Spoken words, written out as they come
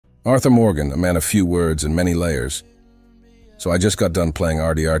Arthur Morgan, a man of few words and many layers. So I just got done playing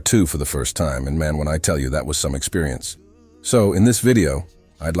RDR2 for the first time, and man, when I tell you, that was some experience. So in this video,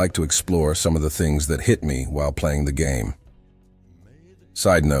 I'd like to explore some of the things that hit me while playing the game.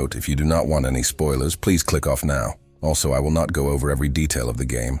 Side note, if you do not want any spoilers, please click off now. Also, I will not go over every detail of the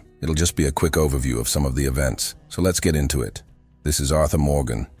game. It'll just be a quick overview of some of the events. So let's get into it. This is Arthur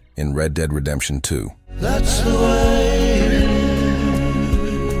Morgan in Red Dead Redemption 2. That's the way it is.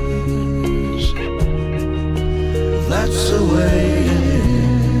 That's the way it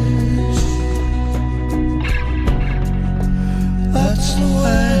is. That's the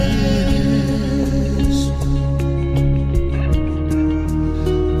way it is.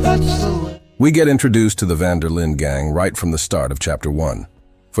 That's the way. We get introduced to the Van der Linde gang right from the start of Chapter 1.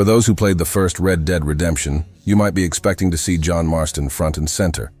 For those who played the first Red Dead Redemption, you might be expecting to see John Marston front and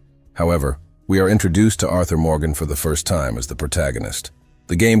center. However, we are introduced to Arthur Morgan for the first time as the protagonist.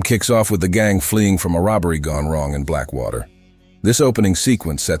 The game kicks off with the gang fleeing from a robbery gone wrong in Blackwater. This opening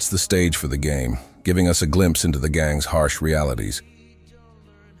sequence sets the stage for the game, giving us a glimpse into the gang's harsh realities.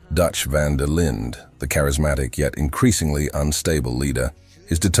 Dutch Van der Linde, the charismatic yet increasingly unstable leader,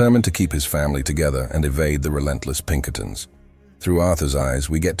 is determined to keep his family together and evade the relentless Pinkertons. Through Arthur's eyes,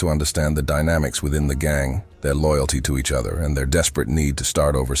 we get to understand the dynamics within the gang, their loyalty to each other, and their desperate need to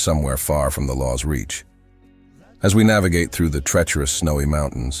start over somewhere far from the law's reach. As we navigate through the treacherous snowy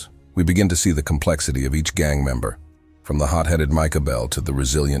mountains, we begin to see the complexity of each gang member, from the hot-headed Micah Bell to the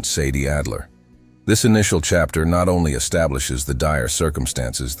resilient Sadie Adler. This initial chapter not only establishes the dire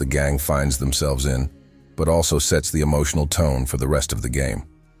circumstances the gang finds themselves in, but also sets the emotional tone for the rest of the game.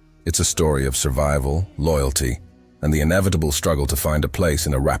 It's a story of survival, loyalty, and the inevitable struggle to find a place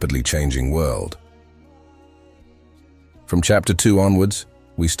in a rapidly changing world. From Chapter 2 onwards,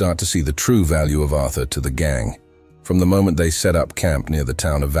 we start to see the true value of Arthur to the gang. From the moment they set up camp near the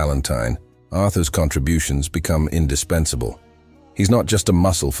town of Valentine, Arthur's contributions become indispensable. He's not just a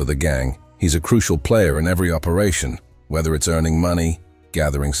muscle for the gang, he's a crucial player in every operation, whether it's earning money,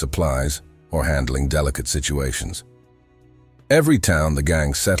 gathering supplies, or handling delicate situations. Every town the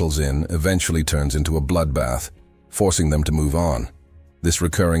gang settles in eventually turns into a bloodbath, forcing them to move on. This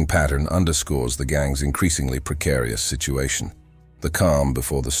recurring pattern underscores the gang's increasingly precarious situation. The calm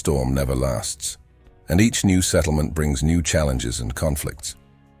before the storm never lasts, and each new settlement brings new challenges and conflicts.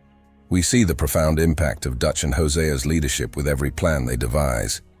 We see the profound impact of Dutch and Hosea's leadership with every plan they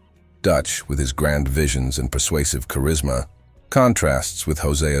devise. Dutch, with his grand visions and persuasive charisma, contrasts with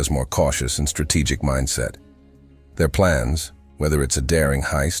Hosea's more cautious and strategic mindset. Their plans, whether it's a daring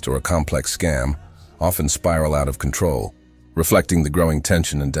heist or a complex scam, often spiral out of control, reflecting the growing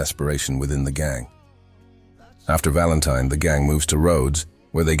tension and desperation within the gang. After Valentine, the gang moves to Rhodes,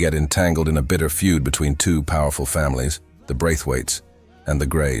 where they get entangled in a bitter feud between two powerful families, the Braithwaites and the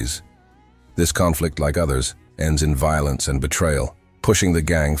Greys. This conflict, like others, ends in violence and betrayal, pushing the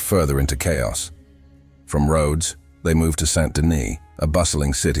gang further into chaos. From Rhodes, they move to Saint-Denis, a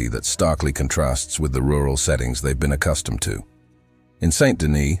bustling city that starkly contrasts with the rural settings they've been accustomed to. In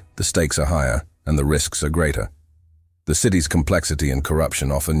Saint-Denis, the stakes are higher, and the risks are greater. The city's complexity and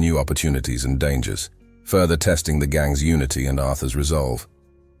corruption offer new opportunities and dangers, further testing the gang's unity and Arthur's resolve.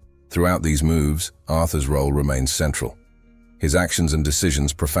 Throughout these moves, Arthur's role remains central. His actions and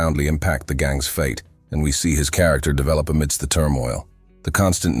decisions profoundly impact the gang's fate, and we see his character develop amidst the turmoil. The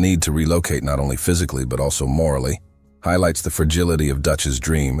constant need to relocate not only physically but also morally highlights the fragility of Dutch's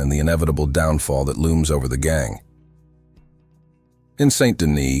dream and the inevitable downfall that looms over the gang. In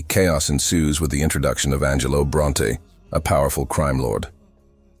Saint-Denis, chaos ensues with the introduction of Angelo Bronte, a powerful crime lord.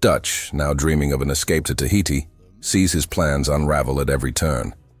 Dutch, now dreaming of an escape to Tahiti, sees his plans unravel at every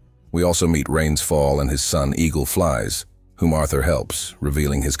turn. We also meet Rains Fall and his son Eagle Flies, whom Arthur helps,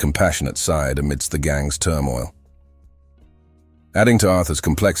 revealing his compassionate side amidst the gang's turmoil. Adding to Arthur's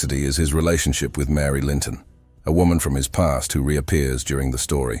complexity is his relationship with Mary Linton, a woman from his past who reappears during the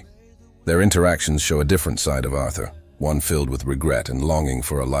story. Their interactions show a different side of Arthur, one filled with regret and longing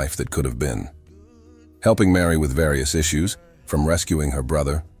for a life that could have been. Helping Mary with various issues, from rescuing her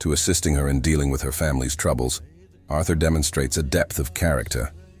brother to assisting her in dealing with her family's troubles, Arthur demonstrates a depth of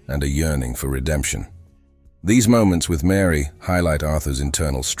character and a yearning for redemption. These moments with Mary highlight Arthur's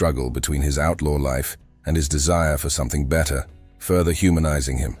internal struggle between his outlaw life and his desire for something better, further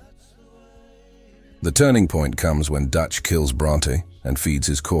humanizing him. The turning point comes when Dutch kills Bronte and feeds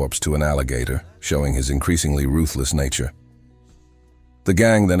his corpse to an alligator, showing his increasingly ruthless nature. The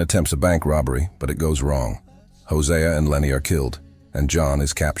gang then attempts a bank robbery, but it goes wrong. Hosea and Lenny are killed, and John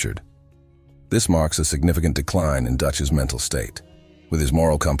is captured. This marks a significant decline in Dutch's mental state. With his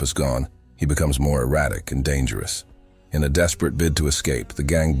moral compass gone, he becomes more erratic and dangerous. In a desperate bid to escape, the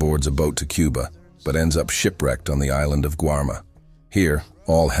gang boards a boat to Cuba, but ends up shipwrecked on the island of Guarma. Here,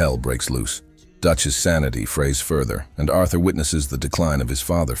 all hell breaks loose. Dutch's sanity frays further, and Arthur witnesses the decline of his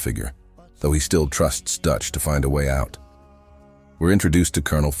father figure, though he still trusts Dutch to find a way out. We're introduced to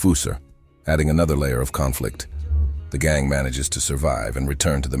Colonel Fusser, adding another layer of conflict. The gang manages to survive and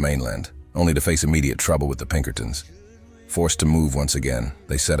return to the mainland, only to face immediate trouble with the Pinkertons. Forced to move once again,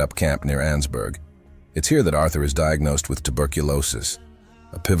 they set up camp near Ansburg. It's here that Arthur is diagnosed with tuberculosis,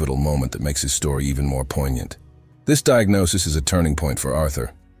 a pivotal moment that makes his story even more poignant. This diagnosis is a turning point for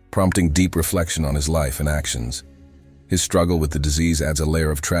Arthur, prompting deep reflection on his life and actions. His struggle with the disease adds a layer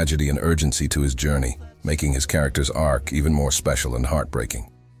of tragedy and urgency to his journey, making his character's arc even more special and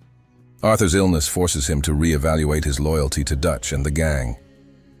heartbreaking. Arthur's illness forces him to reevaluate his loyalty to Dutch and the gang.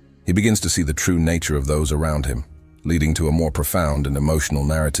 He begins to see the true nature of those around him, leading to a more profound and emotional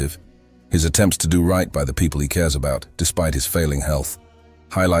narrative. His attempts to do right by the people he cares about, despite his failing health,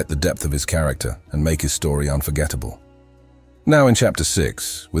 highlight the depth of his character and make his story unforgettable. Now in Chapter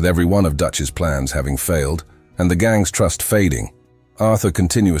 6, with every one of Dutch's plans having failed and the gang's trust fading, Arthur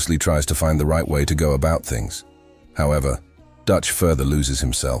continuously tries to find the right way to go about things. However, Dutch further loses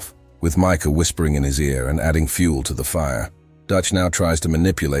himself, with Micah whispering in his ear and adding fuel to the fire. Dutch now tries to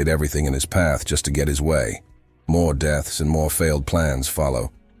manipulate everything in his path just to get his way. More deaths and more failed plans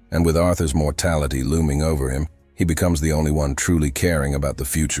follow, and with Arthur's mortality looming over him, he becomes the only one truly caring about the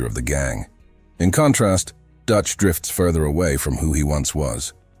future of the gang. In contrast, Dutch drifts further away from who he once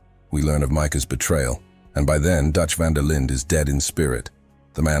was. We learn of Micah's betrayal, and by then Dutch van der Linde is dead in spirit.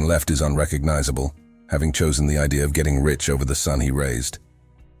 The man left is unrecognizable, having chosen the idea of getting rich over the son he raised.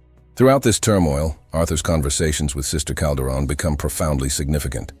 Throughout this turmoil, Arthur's conversations with Sister Calderon become profoundly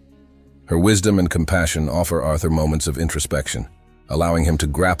significant. Her wisdom and compassion offer Arthur moments of introspection, allowing him to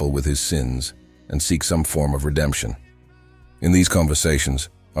grapple with his sins and seek some form of redemption. In these conversations,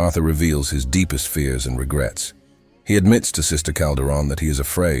 Arthur reveals his deepest fears and regrets. He admits to Sister Calderon that he is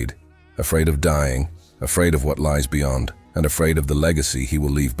afraid of dying, afraid of what lies beyond, and afraid of the legacy he will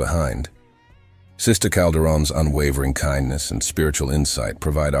leave behind. Sister Calderon's unwavering kindness and spiritual insight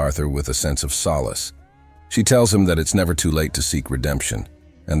provide Arthur with a sense of solace. She tells him that it's never too late to seek redemption,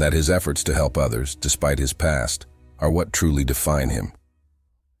 and that his efforts to help others, despite his past, are what truly define him.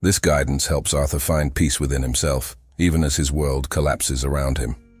 This guidance helps Arthur find peace within himself, even as his world collapses around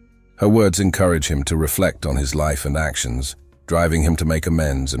him. Her words encourage him to reflect on his life and actions, driving him to make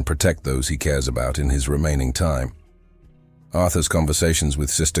amends and protect those he cares about in his remaining time. Arthur's conversations with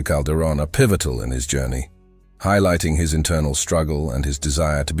Sister Calderon are pivotal in his journey, highlighting his internal struggle and his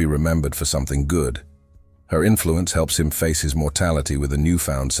desire to be remembered for something good. Her influence helps him face his mortality with a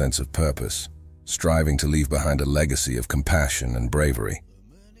newfound sense of purpose, striving to leave behind a legacy of compassion and bravery.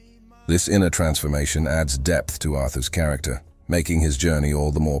 This inner transformation adds depth to Arthur's character, making his journey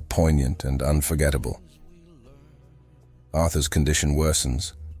all the more poignant and unforgettable. Arthur's condition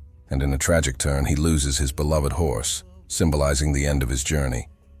worsens, and in a tragic turn he loses his beloved horse, symbolizing the end of his journey.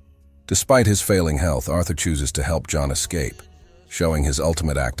 Despite his failing health, Arthur chooses to help John escape, showing his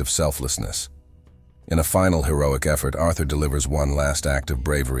ultimate act of selflessness. In a final heroic effort, Arthur delivers one last act of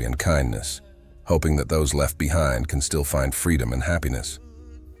bravery and kindness, hoping that those left behind can still find freedom and happiness.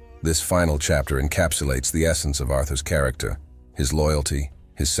 This final chapter encapsulates the essence of Arthur's character, his loyalty,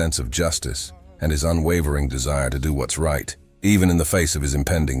 his sense of justice, and his unwavering desire to do what's right, even in the face of his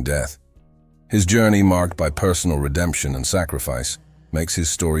impending death. His journey, marked by personal redemption and sacrifice, makes his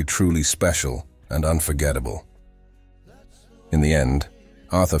story truly special and unforgettable. In the end,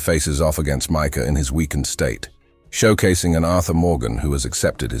 Arthur faces off against Micah in his weakened state, showcasing an Arthur Morgan who has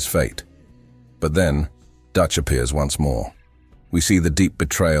accepted his fate. But then, Dutch appears once more. We see the deep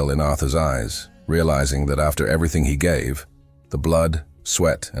betrayal in Arthur's eyes, realizing that after everything he gave, the blood,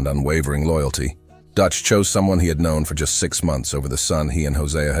 sweat, and unwavering loyalty, Dutch chose someone he had known for just 6 months over the son he and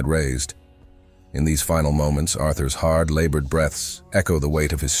Hosea had raised. In these final moments, Arthur's hard-labored breaths echo the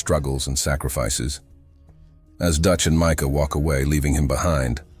weight of his struggles and sacrifices. As Dutch and Micah walk away, leaving him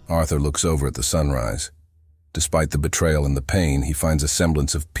behind, Arthur looks over at the sunrise. Despite the betrayal and the pain, he finds a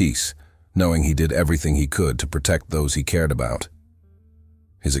semblance of peace, knowing he did everything he could to protect those he cared about.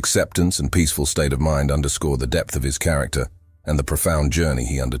 His acceptance and peaceful state of mind underscore the depth of his character and the profound journey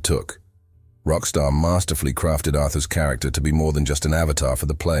he undertook. Rockstar masterfully crafted Arthur's character to be more than just an avatar for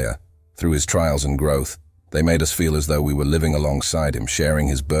the player. Through his trials and growth, they made us feel as though we were living alongside him, sharing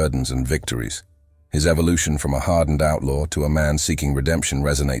his burdens and victories. His evolution from a hardened outlaw to a man seeking redemption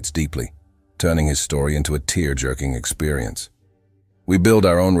resonates deeply, turning his story into a tear-jerking experience. We build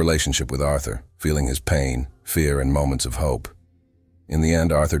our own relationship with Arthur, feeling his pain, fear, and moments of hope. In the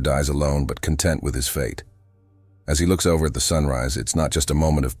end, Arthur dies alone but content with his fate. As he looks over at the sunrise, it's not just a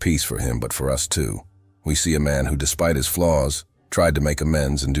moment of peace for him, but for us too. We see a man who, despite his flaws, tried to make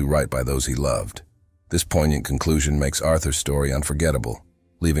amends and do right by those he loved. This poignant conclusion makes Arthur's story unforgettable,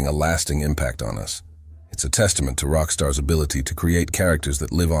 leaving a lasting impact on us. It's a testament to Rockstar's ability to create characters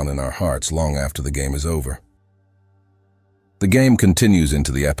that live on in our hearts long after the game is over. The game continues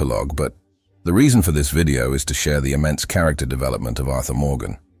into the epilogue, but the reason for this video is to share the immense character development of Arthur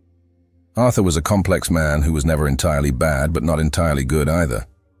Morgan. Arthur was a complex man who was never entirely bad, but not entirely good either.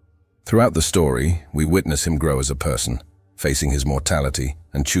 Throughout the story, we witness him grow as a person, facing his mortality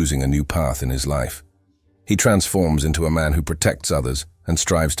and choosing a new path in his life. He transforms into a man who protects others and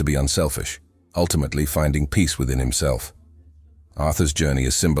strives to be unselfish, ultimately finding peace within himself. Arthur's journey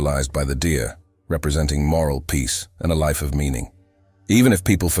is symbolized by the deer, representing moral peace and a life of meaning. Even if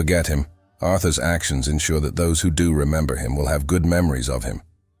people forget him, Arthur's actions ensure that those who do remember him will have good memories of him.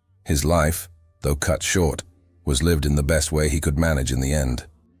 His life, though cut short, was lived in the best way he could manage in the end.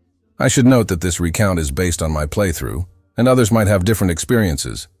 I should note that this recount is based on my playthrough, and others might have different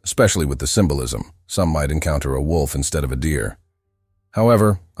experiences, especially with the symbolism. Some might encounter a wolf instead of a deer.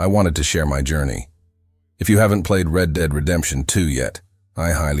 However, I wanted to share my journey. If you haven't played Red Dead Redemption 2 yet,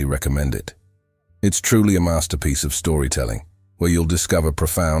 I highly recommend it. It's truly a masterpiece of storytelling, where you'll discover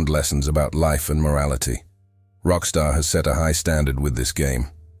profound lessons about life and morality. Rockstar has set a high standard with this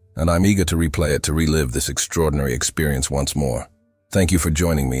game, and I'm eager to replay it to relive this extraordinary experience once more. Thank you for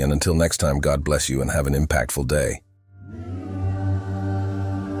joining me, and until next time, God bless you and have an impactful day.